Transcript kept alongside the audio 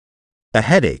A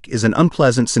headache is an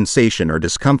unpleasant sensation or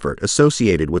discomfort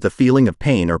associated with a feeling of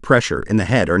pain or pressure in the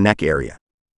head or neck area.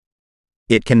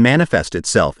 It can manifest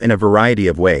itself in a variety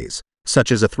of ways, such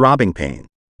as a throbbing pain,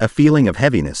 a feeling of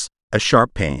heaviness, a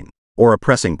sharp pain, or a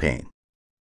pressing pain.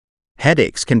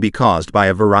 Headaches can be caused by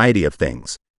a variety of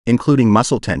things, including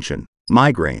muscle tension,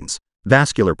 migraines,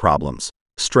 vascular problems,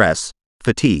 stress,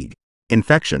 fatigue,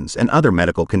 infections, and other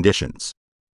medical conditions.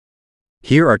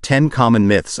 Here are 10 common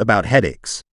myths about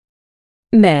headaches.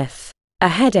 Myth: a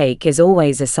headache is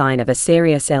always a sign of a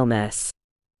serious illness.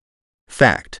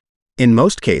 Fact: in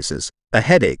most cases, a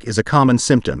headache is a common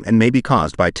symptom and may be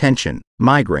caused by tension,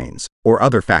 migraines, or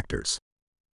other factors.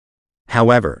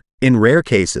 However, in rare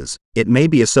cases, it may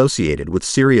be associated with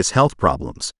serious health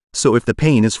problems, so if the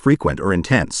pain is frequent or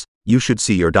intense, you should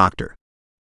see your doctor.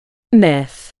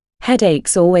 Myth: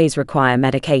 headaches always require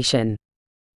medication.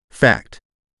 Fact: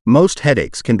 most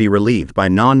headaches can be relieved by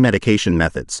non-medication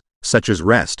methods, such as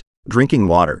rest, drinking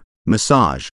water,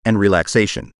 massage, and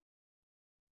relaxation.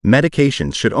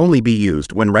 Medications should only be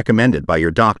used when recommended by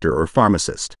your doctor or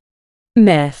pharmacist.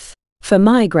 Myth: for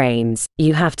migraines,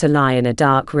 you have to lie in a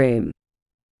dark room.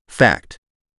 Fact: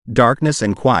 darkness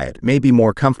and quiet may be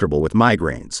more comfortable with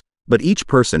migraines, but each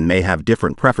person may have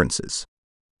different preferences.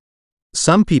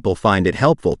 Some people find it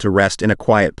helpful to rest in a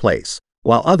quiet place,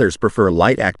 while others prefer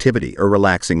light activity or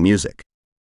relaxing music.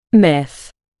 Myth: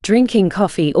 drinking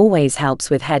coffee always helps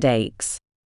with headaches.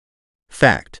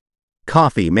 Fact: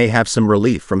 coffee may have some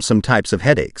relief from some types of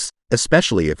headaches,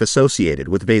 especially if associated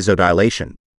with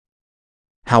vasodilation.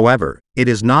 However, it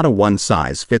is not a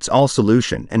one-size-fits-all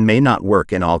solution and may not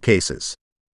work in all cases.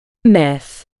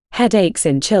 Myth: headaches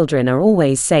in children are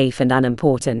always safe and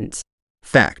unimportant.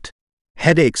 Fact: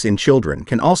 headaches in children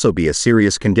can also be a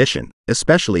serious condition,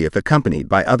 especially if accompanied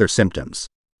by other symptoms.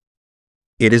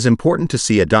 It is important to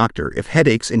see a doctor if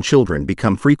headaches in children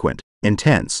become frequent,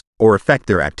 intense, or affect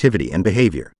their activity and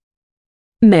behavior.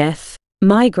 Myth: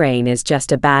 migraine is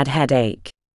just a bad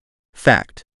headache.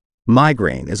 Fact: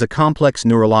 migraine is a complex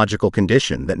neurological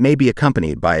condition that may be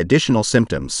accompanied by additional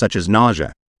symptoms such as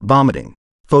nausea, vomiting,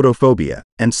 photophobia,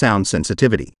 and sound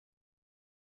sensitivity.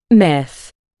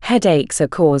 Myth: headaches are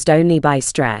caused only by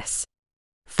stress.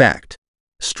 Fact: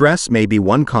 stress may be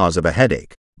one cause of a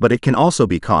headache, but it can also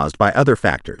be caused by other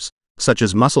factors, such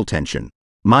as muscle tension,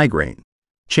 migraine,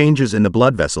 changes in the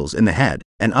blood vessels in the head,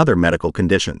 and other medical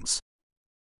conditions.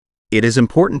 It is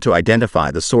important to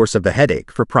identify the source of the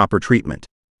headache for proper treatment.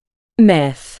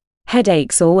 Myth: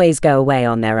 headaches always go away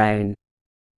on their own.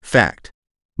 Fact: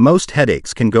 most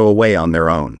headaches can go away on their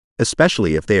own,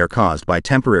 especially if they are caused by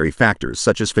temporary factors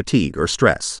such as fatigue or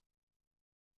stress.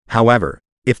 However,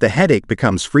 if the headache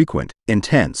becomes frequent,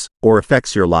 intense, or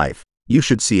affects your life, you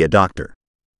should see a doctor.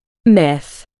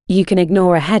 Myth: you can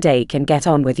ignore a headache and get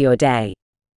on with your day.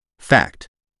 Fact: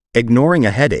 ignoring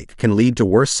a headache can lead to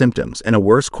worse symptoms and a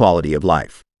worse quality of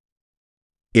life.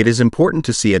 It is important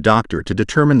to see a doctor to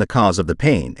determine the cause of the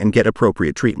pain and get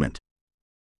appropriate treatment.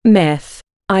 Myth: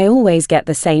 I always get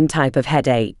the same type of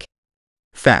headache.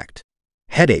 Fact: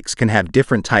 headaches can have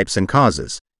different types and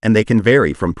causes, and they can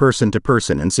vary from person to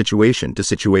person and situation to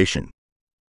situation.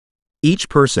 Each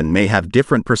person may have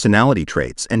different personality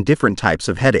traits and different types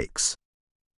of headaches.